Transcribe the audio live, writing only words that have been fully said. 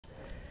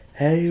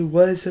Hey,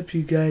 what is up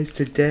you guys?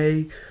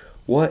 Today,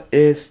 what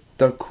is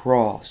the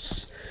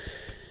cross?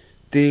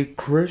 The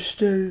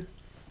Christian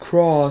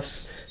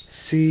cross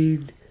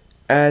seen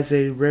as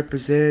a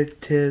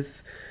representation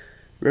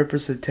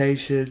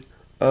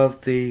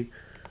of the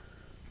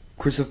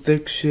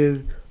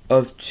crucifixion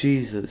of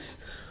Jesus.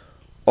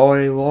 On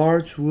a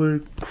large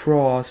wood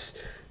cross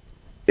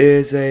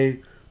is a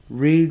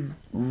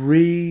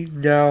renowned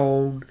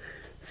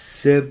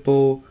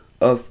symbol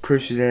of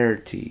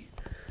Christianity.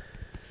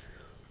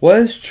 What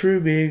is true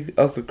meaning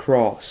of the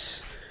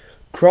cross?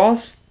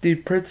 Cross, the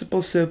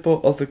principal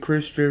symbol of the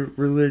Christian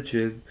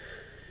religion,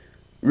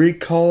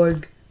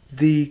 recalling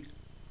the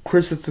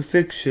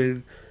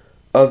crucifixion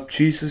of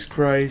Jesus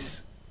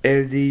Christ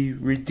and the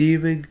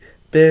redeeming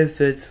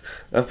benefits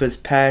of his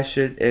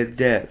passion and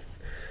death.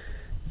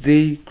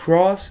 The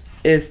cross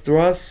is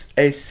thus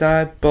a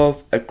sign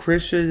both of a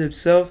Christian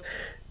himself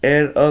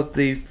and of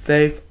the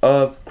faith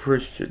of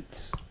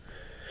Christians.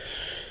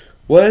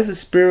 What is the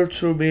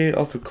spiritual meaning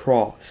of the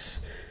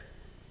cross?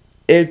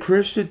 In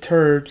Christian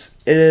terms,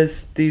 it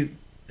is the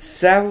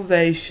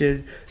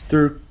salvation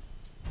through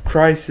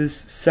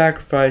Christ's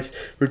sacrifice,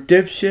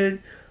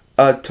 redemption,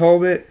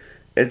 atonement,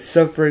 and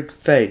suffering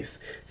faith.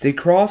 The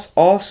cross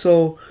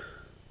also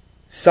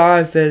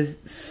signifies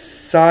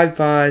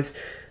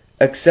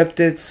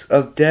acceptance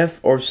of death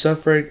or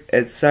suffering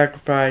and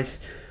sacrifice.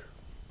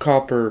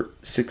 Copper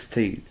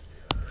 16.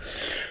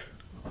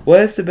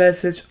 What is the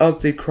message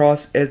of the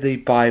cross in the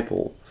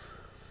Bible?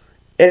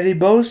 And the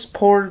most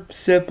important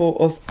symbol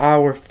of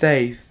our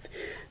faith,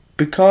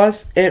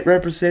 because it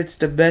represents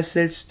the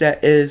message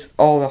that is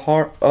on the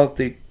heart of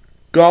the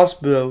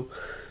gospel,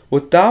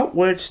 without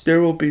which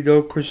there will be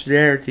no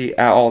Christianity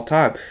at all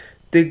time.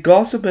 The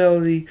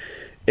gospel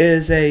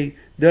is a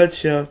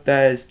nutshell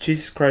that is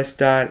Jesus Christ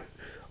died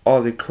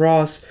on the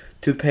cross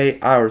to pay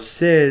our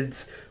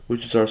sins,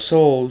 which is our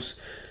souls.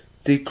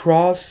 The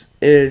cross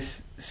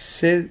is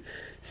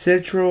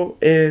central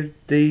in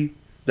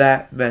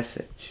that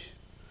message.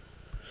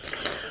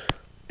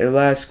 And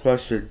last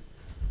question.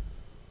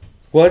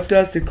 What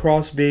does the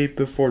cross mean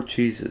before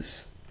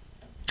Jesus?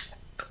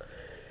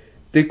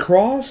 The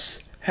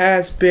cross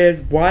has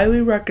been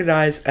widely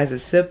recognized as a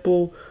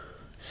simple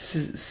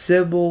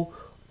symbol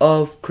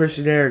of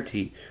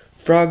Christianity.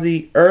 From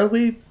the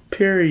early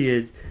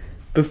period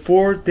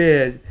before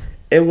then,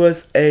 it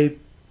was a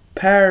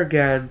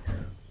pagan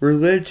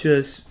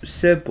religious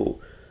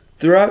symbol.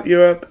 Throughout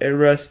Europe and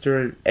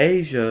Western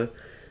Asia,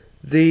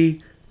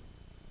 the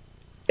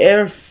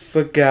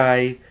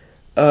effigy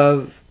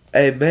of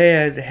a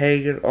man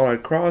hanging on a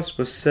cross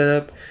was set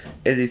up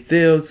in the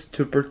fields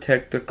to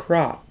protect the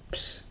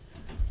crops.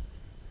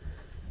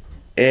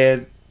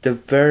 And the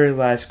very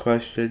last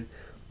question,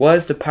 what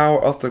is the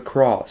power of the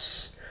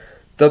cross?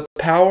 The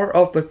power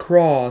of the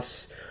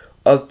cross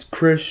of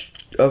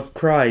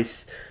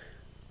Christ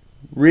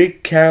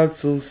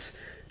reconciles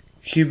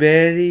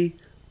humanity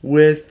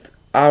with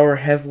our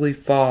Heavenly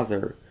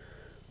Father,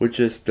 which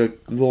is the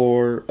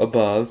Lord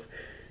above.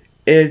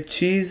 In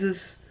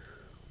Jesus,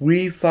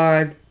 we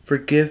find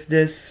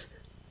forgiveness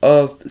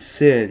of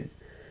sin.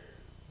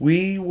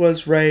 He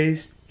was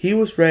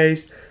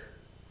raised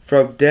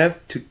from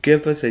death to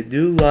give us a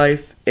new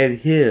life in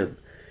Him.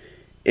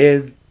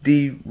 In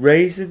the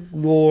risen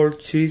Lord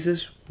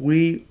Jesus,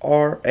 we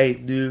are a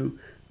new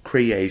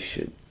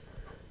creation.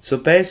 So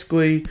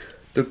basically,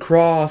 the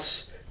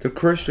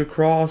Christian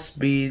cross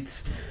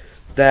means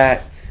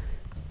that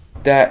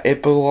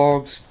it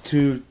belongs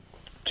to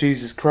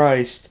Jesus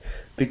Christ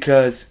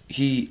because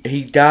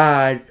he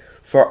died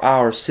for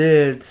our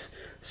sins.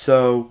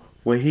 So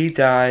when he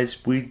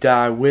dies, we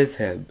die with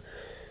him,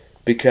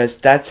 because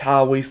that's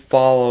how we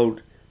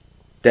followed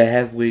the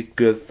heavenly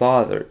good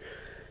Father.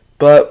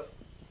 But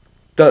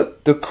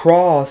the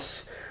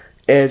cross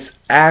is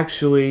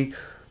actually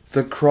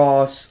the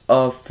cross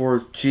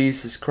for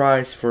Jesus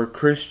Christ, for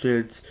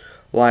Christians,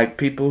 like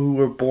people who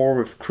were born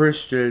with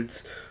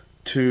Christians,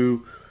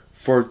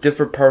 for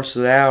different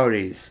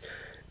personalities.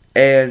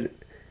 And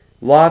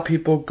a lot of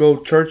people go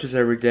to churches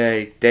every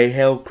day. They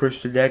held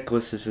Christian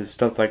necklaces and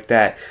stuff like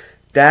that.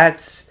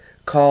 That's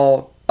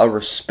called a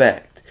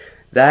respect.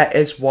 That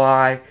is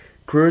why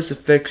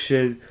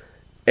crucifixion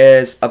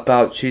is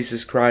about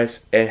Jesus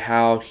Christ and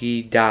how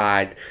he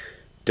died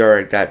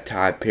during that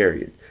time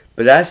period.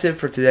 But that's it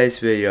for today's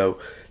video.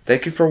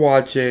 Thank you for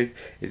watching.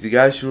 If you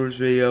guys enjoyed this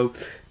video,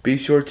 be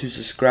sure to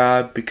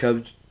subscribe,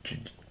 become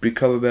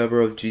a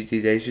member of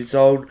GT Nation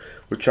Zone.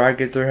 We're trying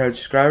to get 300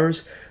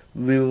 subscribers.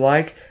 Leave a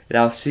like, and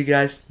I'll see you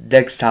guys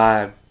next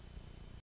time.